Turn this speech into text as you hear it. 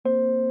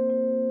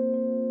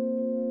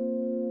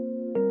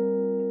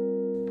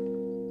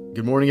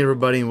Good morning,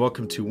 everybody, and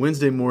welcome to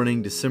Wednesday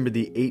morning, December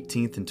the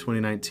 18th in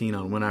 2019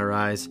 on When I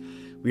Rise.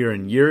 We are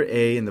in Year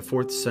A in the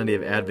fourth Sunday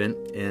of Advent,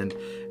 and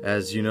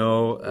as you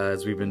know,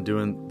 as we've been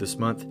doing this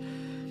month,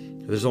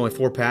 there's only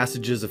 4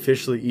 passages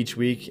officially each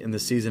week in the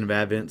season of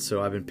Advent,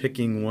 so I've been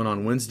picking one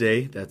on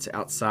Wednesday that's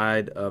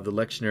outside of the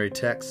lectionary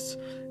texts,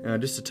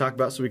 just to talk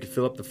about so we could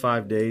fill up the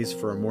 5 days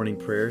for our morning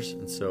prayers.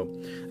 And so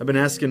I've been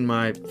asking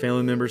my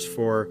family members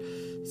for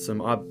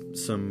some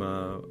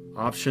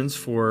options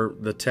for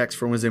the text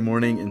for Wednesday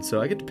morning, and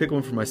so I get to pick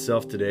one for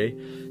myself today.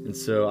 And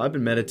so I've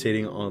been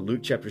meditating on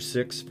Luke chapter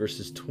 6,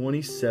 verses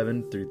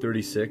 27 through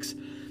 36,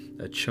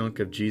 a chunk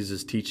of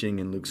Jesus' teaching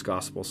in Luke's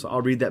gospel. So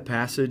I'll read that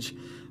passage,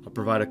 I'll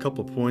provide a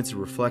couple points of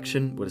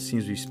reflection, what it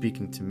seems to be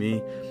speaking to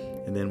me,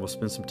 and then we'll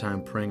spend some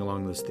time praying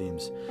along those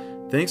themes.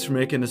 Thanks for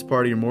making this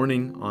part of your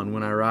morning on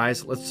When I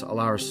Rise. Let's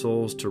allow our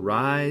souls to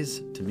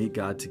rise to meet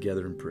God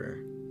together in prayer.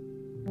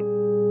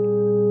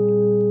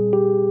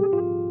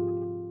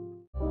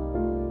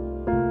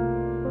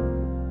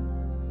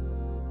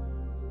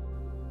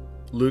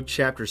 Luke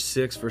chapter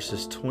 6,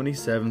 verses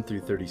 27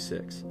 through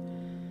 36.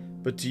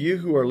 But to you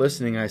who are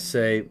listening, I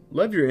say,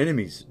 love your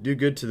enemies, do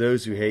good to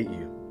those who hate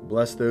you,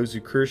 bless those who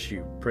curse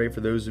you, pray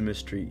for those who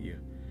mistreat you.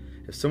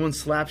 If someone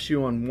slaps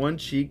you on one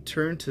cheek,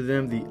 turn to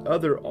them the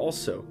other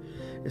also.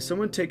 If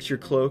someone takes your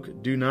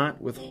cloak, do not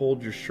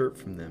withhold your shirt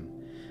from them.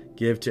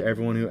 Give to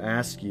everyone who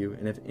asks you,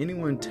 and if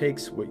anyone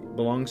takes what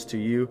belongs to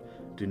you,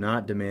 do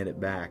not demand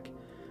it back.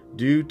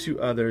 Do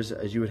to others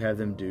as you would have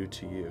them do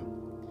to you.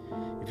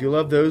 If you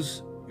love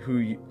those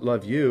who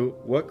love you,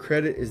 what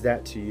credit is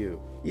that to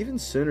you? Even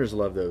sinners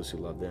love those who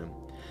love them.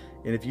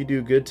 And if you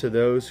do good to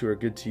those who are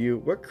good to you,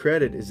 what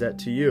credit is that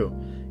to you?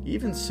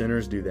 Even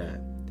sinners do that.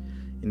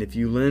 And if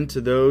you lend to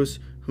those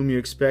whom you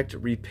expect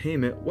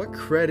repayment, what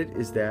credit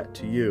is that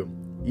to you?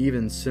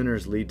 Even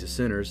sinners lead to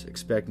sinners,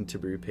 expecting to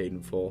be repaid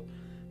in full.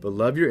 But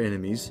love your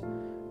enemies,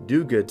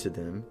 do good to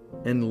them,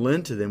 and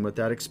lend to them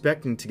without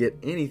expecting to get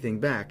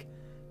anything back.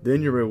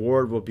 Then your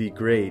reward will be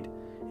great,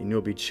 and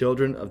you'll be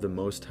children of the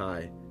Most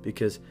High,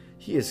 because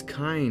He is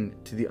kind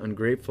to the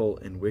ungrateful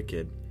and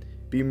wicked.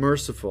 Be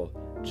merciful,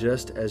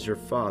 just as your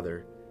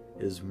Father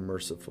is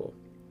merciful.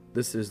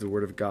 This is the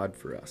word of God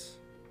for us.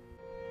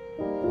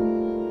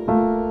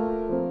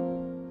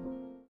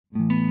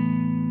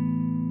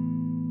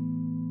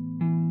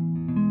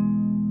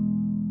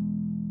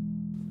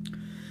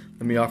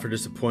 Let me offer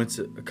just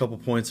a couple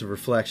points of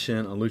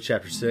reflection on Luke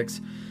chapter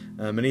 6.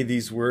 Many of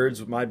these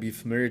words might be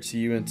familiar to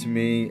you and to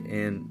me,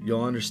 and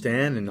you'll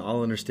understand, and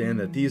I'll understand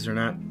that this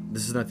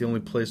is not the only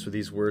place where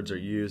these words are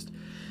used,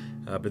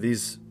 but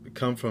these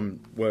come from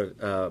what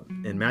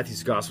in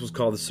Matthew's Gospel is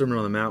called the Sermon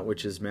on the Mount,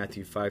 which is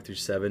Matthew 5 through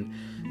 7,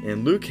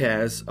 and Luke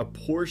has a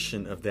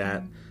portion of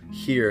that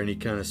here, and he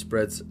kind of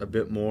spreads a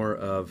bit more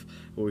of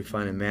what we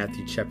find in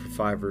Matthew chapter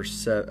 5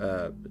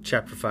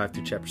 chapter 5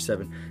 through chapter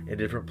 7 in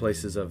different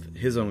places of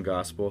his own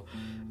gospel.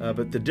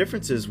 But the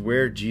difference is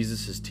where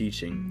Jesus is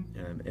teaching.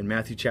 In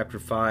Matthew chapter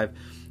 5,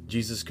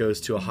 Jesus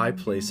goes to a high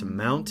place, a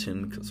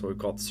mountain, so we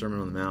call it the Sermon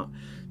on the Mount,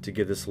 to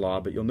give this law.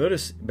 But you'll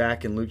notice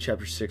back in Luke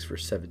chapter 6,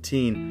 verse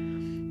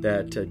 17,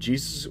 that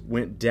Jesus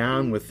went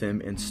down with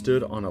them and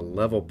stood on a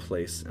level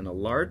place, and a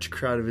large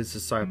crowd of his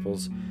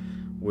disciples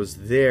was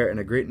there, and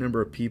a great number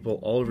of people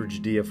all over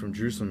Judea, from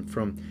Jerusalem,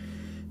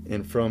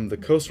 and from the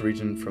coastal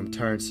region, from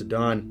Tyre and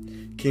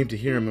Sidon, came to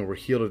hear him and were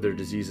healed of their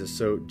diseases.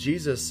 So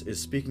Jesus is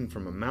speaking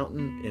from a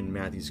mountain in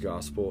Matthew's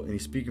gospel, and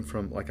he's speaking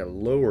from like a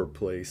lower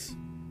place,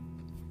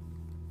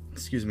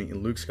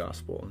 in Luke's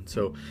gospel. And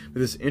so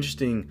with this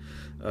interesting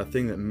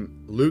thing that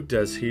Luke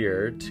does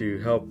here to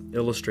help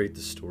illustrate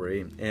the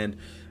story, and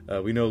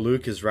we know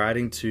Luke is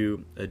writing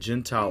to a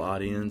Gentile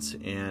audience,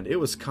 and it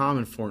was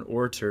common for an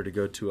orator to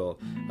go to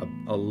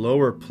a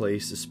lower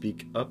place to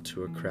speak up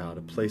to a crowd,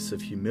 a place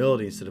of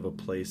humility instead of a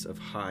place of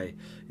high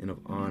and of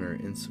honor.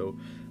 And so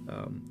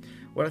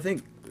what I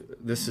think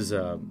this is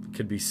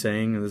could be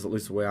saying, and this is at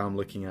least the way I'm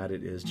looking at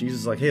it, is Jesus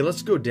is like, hey,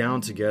 let's go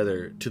down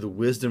together to the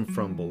wisdom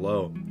from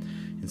below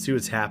and see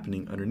what's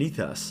happening underneath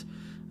us,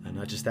 and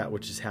not just that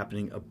which is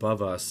happening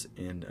above us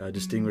in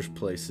distinguished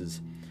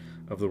places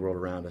of the world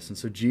around us. And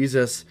so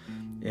Jesus,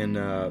 in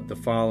the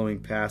following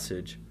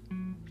passage,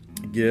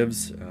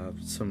 gives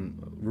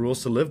some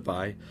rules to live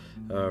by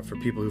for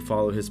people who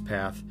follow his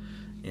path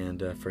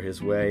and for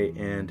his way.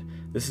 And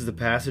this is the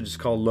passage. It's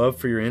called Love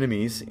for Your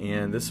Enemies,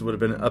 and this would have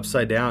been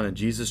upside down, and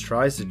Jesus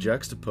tries to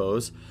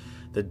juxtapose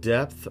the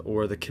depth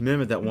or the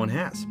commitment that one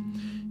has.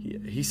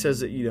 He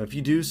says that, if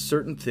you do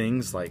certain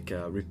things like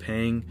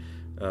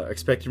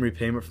expecting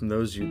repayment from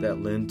those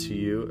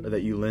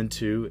that you lend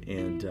to,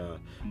 and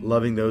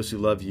loving those who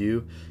love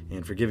you,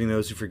 and forgiving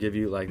those who forgive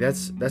you, like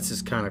that's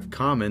just kind of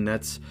common.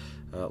 That's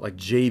like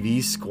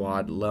JV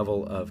squad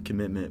level of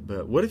commitment.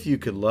 But what if you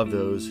could love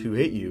those who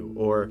hate you?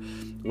 Or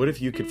what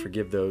if you could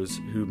forgive those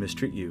who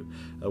mistreat you?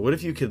 What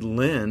if you could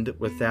lend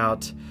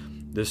without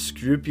the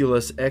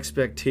scrupulous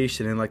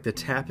expectation and like the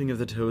tapping of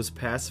the toes,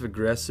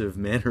 passive-aggressive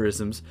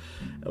mannerisms,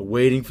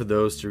 waiting for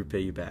those to repay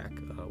you back?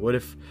 What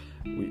if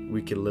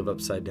we could live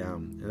upside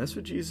down? And that's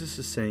what Jesus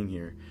is saying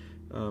here.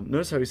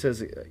 Notice how he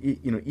says,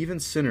 even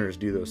sinners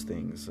do those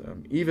things.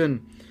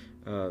 Even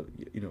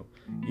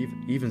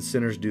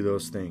sinners do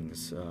those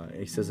things.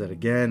 He says that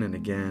again and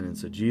again. And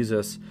so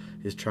Jesus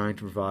is trying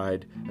to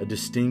provide a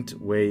distinct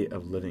way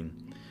of living.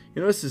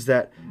 You notice is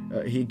that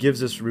he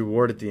gives us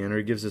reward at the end, or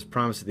he gives us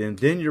promise at the end.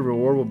 Then your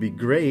reward will be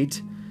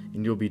great,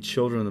 and you'll be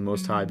children of the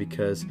Most High,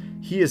 because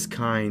he is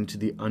kind to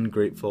the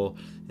ungrateful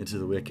and to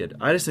the wicked.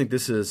 I just think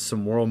this is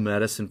some moral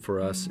medicine for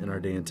us in our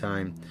day and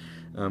time.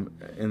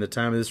 In the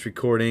time of this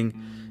recording,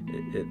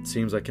 it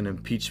seems like an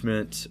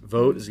impeachment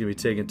vote is going to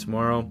be taken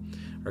tomorrow.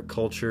 Our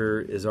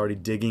culture is already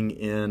digging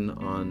in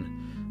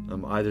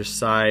on either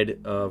side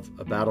of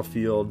a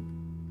battlefield.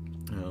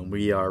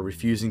 We are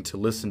refusing to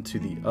listen to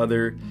the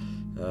other,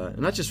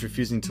 not just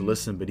refusing to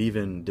listen, but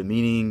even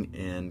demeaning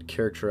and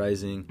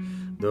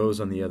characterizing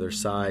those on the other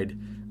side.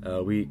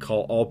 We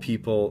call all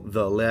people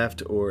the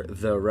left or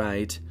the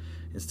right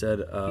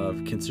instead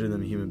of considering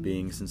them human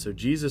beings. And so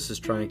Jesus is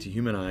trying to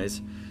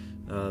humanize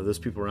those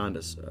people around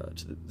us,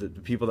 to the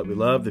people that we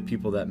love, the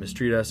people that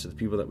mistreat us, to the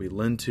people that we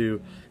lend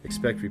to,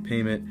 expect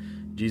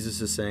repayment. Jesus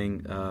is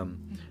saying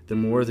they're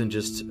more than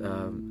just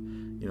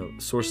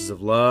sources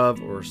of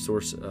love or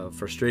source of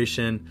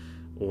frustration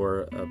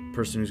or a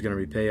person who's going to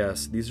repay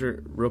us. These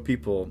are real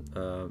people,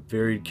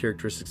 varied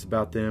characteristics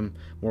about them,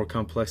 more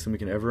complex than we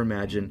can ever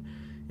imagine.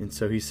 And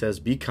so he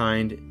says, be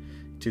kind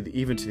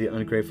even to the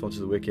ungrateful and to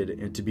the wicked,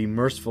 and to be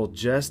merciful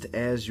just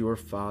as your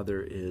Father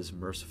is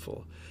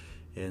merciful.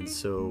 And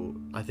so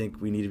I think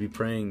we need to be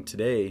praying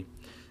today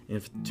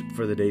and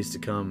for the days to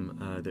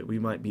come that we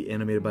might be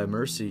animated by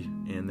mercy,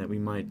 and that we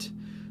might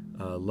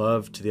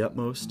love to the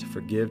utmost,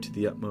 forgive to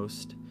the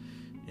utmost,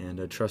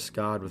 and trust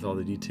God with all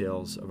the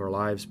details of our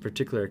lives,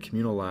 particularly our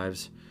communal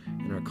lives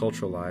and our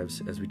cultural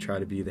lives, as we try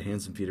to be the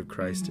hands and feet of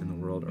Christ in the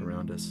world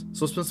around us.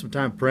 So let's spend some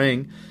time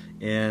praying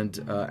and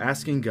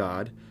asking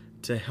God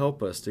to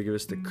help us, to give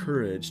us the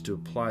courage to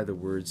apply the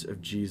words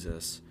of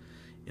Jesus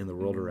in the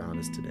world around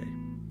us today.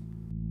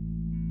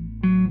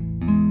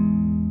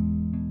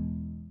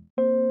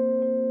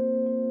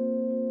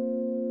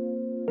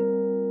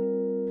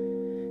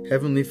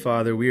 Heavenly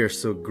Father, we are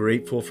so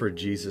grateful for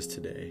Jesus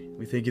today.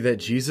 We thank you that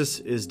Jesus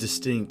is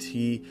distinct.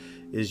 He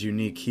is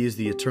unique. He is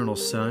the eternal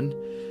Son.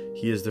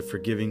 He is the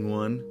forgiving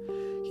one.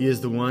 He is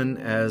the one,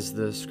 as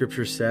the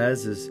scripture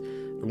says, is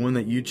the one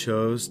that you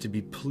chose to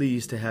be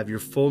pleased to have your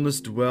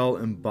fullness dwell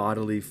in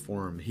bodily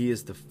form. He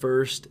is the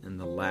first and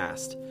the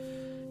last.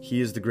 He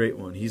is the great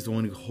one. He's the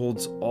one who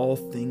holds all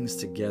things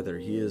together.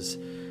 He is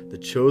the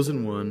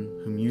chosen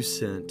one whom you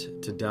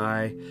sent to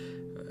die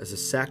as a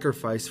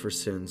sacrifice for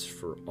sins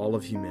for all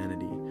of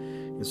humanity.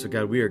 And so,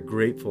 God, we are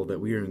grateful that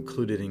we are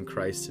included in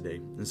Christ today.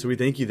 And so we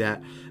thank you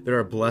that there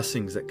are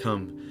blessings that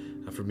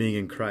come from being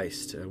in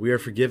Christ. We are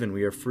forgiven.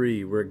 We are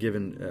free. We're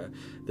given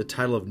the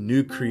title of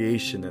new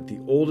creation, that the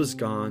old is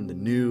gone, the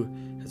new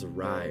has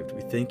arrived.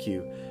 We thank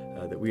you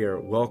that we are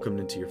welcomed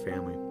into your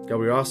family. God,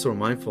 we also are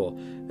mindful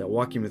that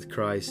walking with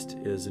Christ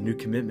is a new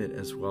commitment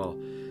as well.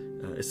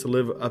 It's to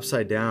live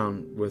upside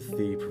down with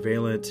the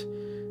prevalent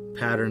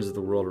patterns of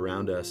the world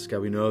around us.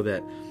 God, we know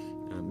that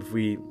if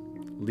we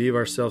leave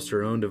ourselves to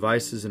our own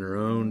devices and our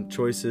own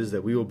choices,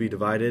 that we will be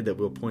divided, that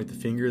we'll point the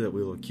finger, that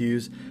we will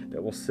accuse,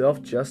 that we'll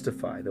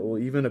self-justify, that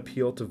we'll even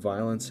appeal to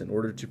violence in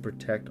order to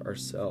protect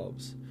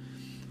ourselves,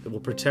 that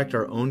we'll protect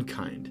our own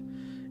kind,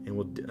 and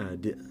will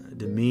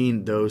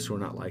demean those who are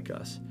not like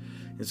us.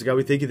 And so, God,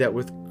 we thank you that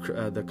with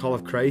the call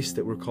of Christ,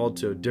 that we're called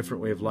to a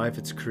different way of life.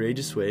 It's a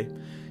courageous way.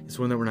 It's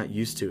one that we're not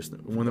used to. It's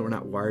one that we're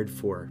not wired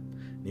for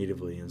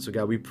natively. And so,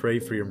 God, we pray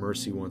for your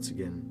mercy once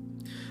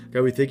again.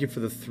 God, we thank you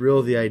for the thrill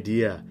of the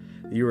idea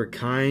that you were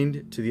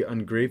kind to the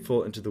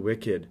ungrateful and to the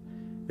wicked,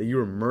 that you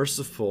were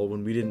merciful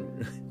when we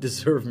didn't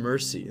deserve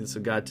mercy. And so,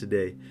 God,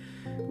 today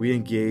we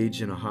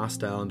engage in a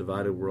hostile and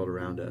divided world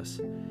around us,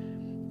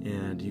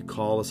 and you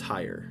call us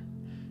higher.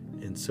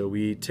 And so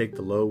we take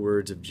the low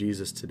words of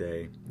Jesus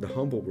today, the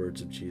humble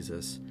words of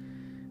Jesus.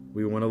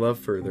 We want to love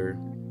further,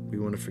 we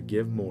want to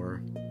forgive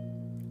more,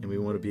 and we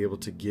want to be able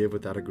to give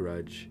without a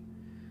grudge.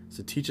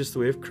 So teach us the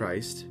way of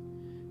Christ.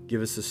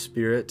 Give us the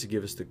Spirit to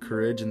give us the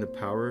courage and the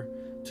power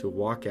to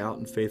walk out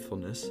in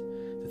faithfulness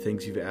the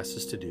things you've asked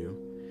us to do.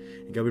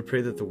 And God, we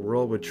pray that the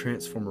world would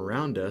transform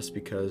around us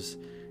because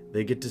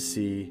they get to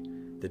see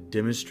the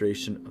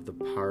demonstration of the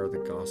power of the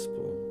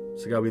gospel.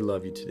 So God, we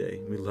love you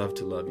today. We love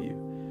to love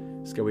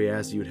you. So God, we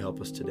ask you would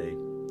help us today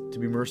to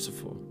be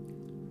merciful,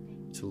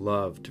 to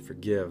love, to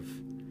forgive,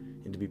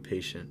 and to be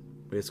patient.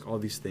 We ask all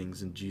these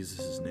things in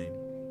Jesus' name.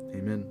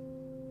 Amen.